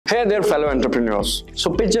Hey there, fellow entrepreneurs. So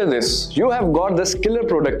picture this, you have got this killer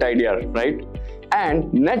product idea, right?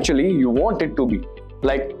 And naturally you want it to be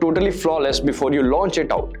like totally flawless before you launch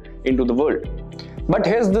it out into the world. But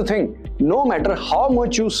here's the thing, no matter how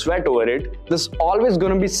much you sweat over it, there's always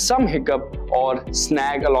gonna be some hiccup or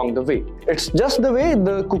snag along the way. It's just the way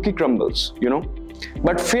the cookie crumbles, you know.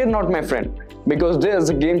 But fear not, my friend, because there's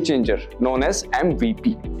a game changer known as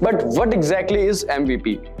MVP. But what exactly is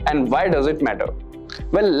MVP and why does it matter?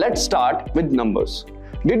 Well, let's start with numbers.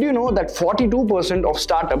 Did you know that 42% of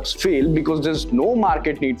startups fail because there's no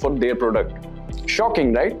market need for their product?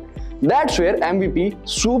 Shocking, right? That's where MVP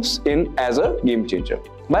swoops in as a game changer.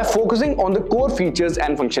 By focusing on the core features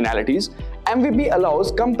and functionalities, MVP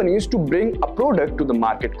allows companies to bring a product to the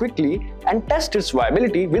market quickly and test its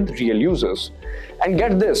viability with real users. And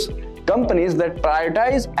get this, companies that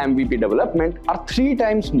prioritize MVP development are 3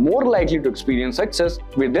 times more likely to experience success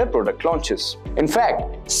with their product launches. In fact,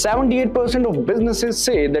 78% of businesses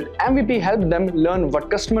say that MVP helped them learn what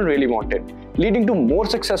customer really wanted, leading to more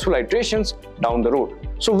successful iterations down the road.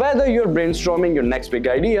 So whether you're brainstorming your next big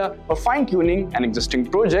idea or fine-tuning an existing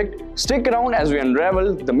project, stick around as we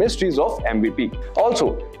unravel the mysteries of MVP.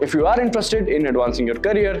 Also, if you are interested in advancing your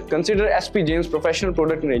career, consider Jain's professional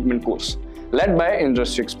product management course, led by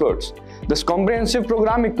industry experts. This comprehensive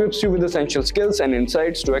program equips you with essential skills and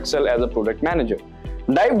insights to excel as a product manager.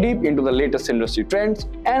 Dive deep into the latest industry trends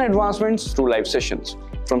and advancements through live sessions,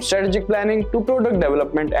 from strategic planning to product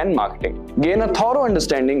development and marketing. Gain a thorough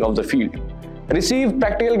understanding of the field. Receive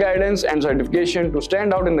practical guidance and certification to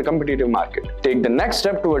stand out in the competitive market. Take the next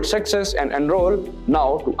step towards success and enroll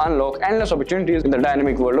now to unlock endless opportunities in the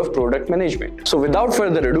dynamic world of product management. So without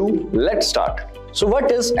further ado, let's start. So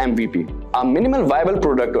what is MVP? A minimal viable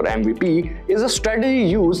product or MVP is a strategy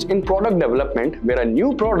used in product development where a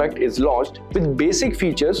new product is launched with basic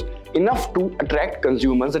features enough to attract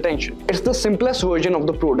consumers' attention. It's the simplest version of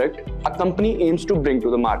the product a company aims to bring to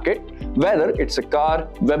the market, whether it's a car,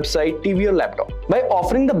 website, TV or laptop. By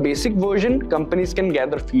offering the basic version, companies can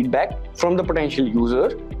gather feedback from the potential user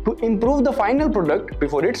to improve the final product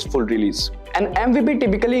before its full release. An MVP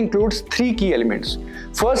typically includes 3 key elements.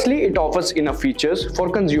 Firstly, it offers enough features for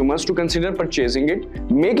consumers to consider purchasing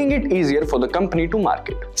it, making it easier for the company to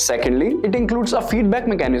market. Secondly, it includes a feedback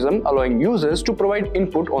mechanism allowing users to provide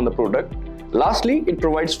input on the product. Lastly, it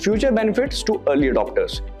provides future benefits to early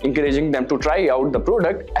adopters, encouraging them to try out the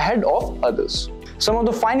product ahead of others. Some of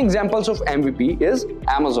the fine examples of MVP is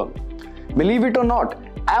Amazon. Believe it or not,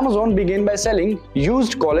 Amazon began by selling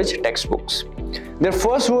used college textbooks. Their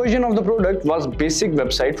first version of the product was a basic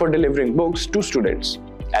website for delivering books to students.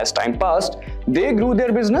 As time passed, they grew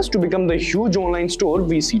their business to become the huge online store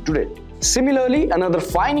we see today. Similarly, another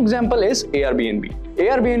fine example is Airbnb.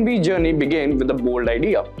 Airbnb's journey began with a bold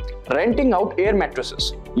idea, renting out air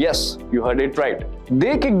mattresses. Yes, you heard it right.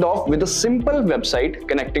 They kicked off with a simple website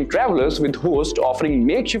connecting travelers with hosts offering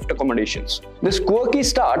makeshift accommodations. This quirky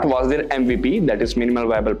start was their MVP, that is minimal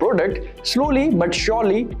viable product. Slowly but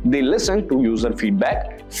surely, they listened to user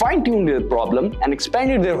feedback, fine-tuned their problem and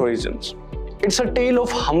expanded their horizons. It's a tale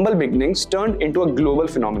of humble beginnings turned into a global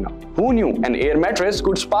phenomenon. Who knew an air mattress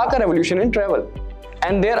could spark a revolution in travel?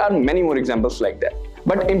 And there are many more examples like that.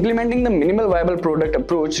 But implementing the minimal viable product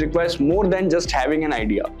approach requires more than just having an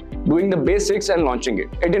idea, doing the basics and launching it.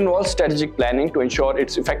 It involves strategic planning to ensure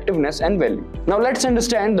its effectiveness and value. Now let's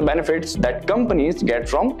understand the benefits that companies get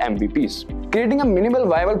from MVPs. Creating a minimal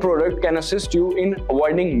viable product can assist you in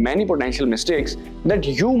avoiding many potential mistakes that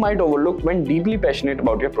you might overlook when deeply passionate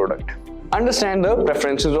about your product. Understand the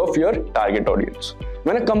preferences of your target audience.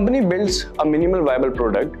 When a company builds a minimal viable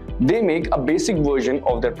product, they make a basic version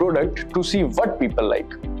of their product to see what people like.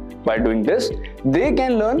 By doing this, they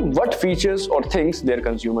can learn what features or things their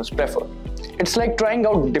consumers prefer. It's like trying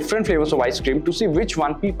out different flavors of ice cream to see which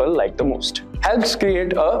one people like the most. Helps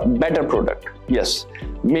create a better product. Yes,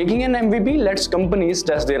 making an MVP lets companies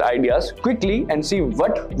test their ideas quickly and see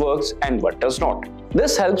what works and what does not.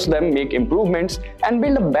 This helps them make improvements and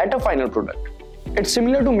build a better final product. It's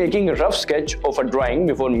similar to making a rough sketch of a drawing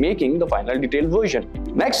before making the final detailed version.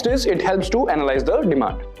 Next is it helps to analyze the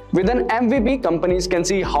demand. With an MVP, companies can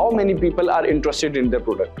see how many people are interested in their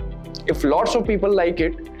product. If lots of people like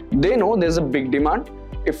it, they know there's a big demand.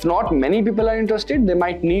 If not many people are interested, they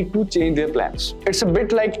might need to change their plans. It's a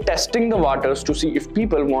bit like testing the waters to see if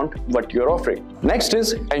people want what you're offering. Next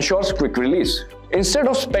is ensures quick release. Instead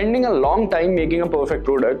of spending a long time making a perfect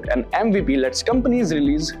product, an MVP lets companies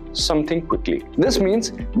release something quickly. This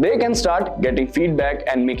means they can start getting feedback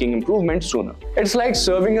and making improvements sooner. It's like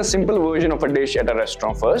serving a simple version of a dish at a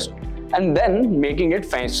restaurant first, and then making it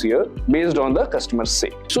fancier based on the customer's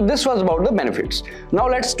say. So this was about the benefits. Now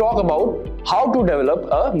let's talk about how to develop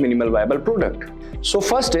a minimal viable product. So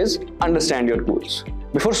first is understand your goals.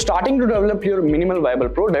 Before starting to develop your minimal viable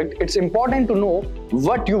product, it's important to know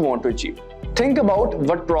what you want to achieve. Think about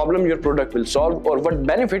what problem your product will solve or what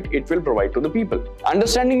benefit it will provide to the people.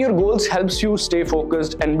 Understanding your goals helps you stay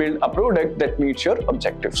focused and build a product that meets your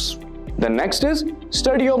objectives. The next is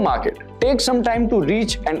study your market. Take some time to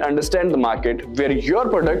reach and understand the market where your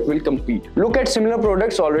product will compete. Look at similar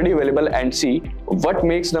products already available and see what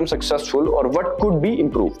makes them successful or what could be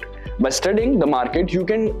improved. By studying the market, you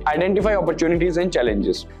can identify opportunities and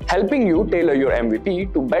challenges, helping you tailor your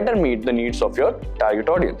MVP to better meet the needs of your target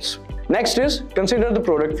audience. Next is consider the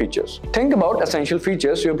product features. Think about essential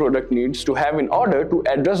features your product needs to have in order to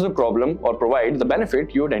address the problem or provide the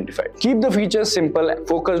benefit you identify. Keep the features simple,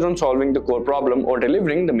 focused on solving the core problem or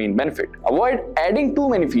delivering the main benefit. Avoid adding too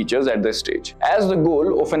many features at this stage, as the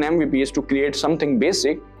goal of an MVP is to create something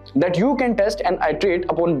basic that you can test and iterate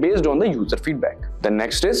upon based on the user feedback. The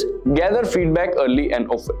next is gather feedback early and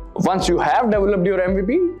often. Once you have developed your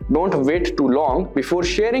MVP, don't wait too long before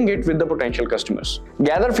sharing it with the potential customers.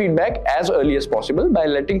 Gather feedback as early as possible by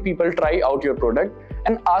letting people try out your product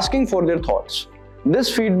and asking for their thoughts.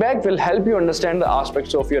 This feedback will help you understand the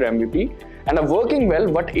aspects of your MVP and are working well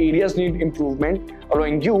what areas need improvement,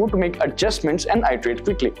 allowing you to make adjustments and iterate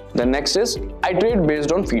quickly. The next is iterate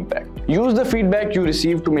based on feedback. Use the feedback you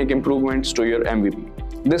receive to make improvements to your MVP.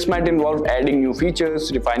 This might involve adding new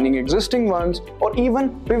features, refining existing ones, or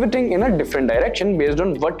even pivoting in a different direction based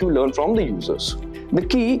on what you learn from the users. The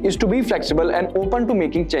key is to be flexible and open to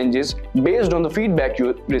making changes based on the feedback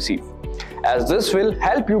you receive, as this will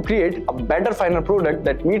help you create a better final product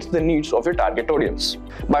that meets the needs of your target audience.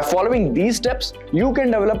 By following these steps, you can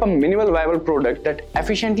develop a minimal viable product that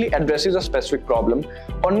efficiently addresses a specific problem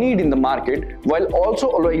or need in the market, while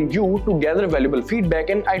also allowing you to gather valuable feedback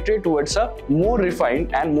and iterate towards a more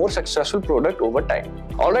refined and more successful product over time.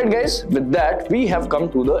 Alright guys, with that, we have come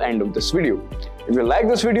to the end of this video. If you like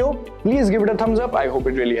this video, please give it a thumbs up. I hope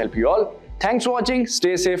it really helped you all. Thanks for watching,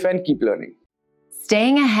 stay safe and keep learning.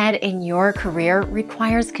 Staying ahead in your career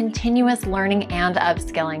requires continuous learning and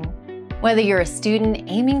upskilling. Whether you're a student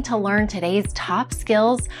aiming to learn today's top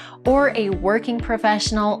skills or a working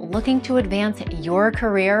professional looking to advance your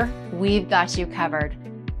career, we've got you covered.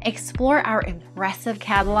 Explore our impressive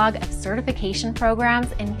catalog of certification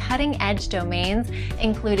programs in cutting-edge domains,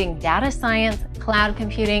 including data science, cloud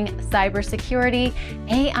computing, cybersecurity,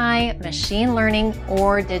 AI, machine learning,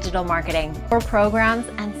 or digital marketing, or programs,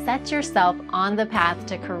 and set yourself on the path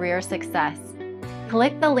to career success.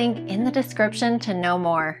 Click the link in the description to know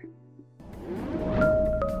more.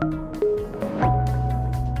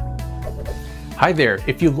 Hi there,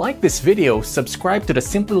 if you like this video, subscribe to the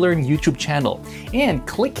Simplilearn YouTube channel and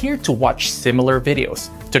click here to watch similar videos.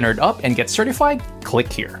 To nerd up and get certified,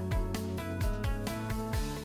 click here.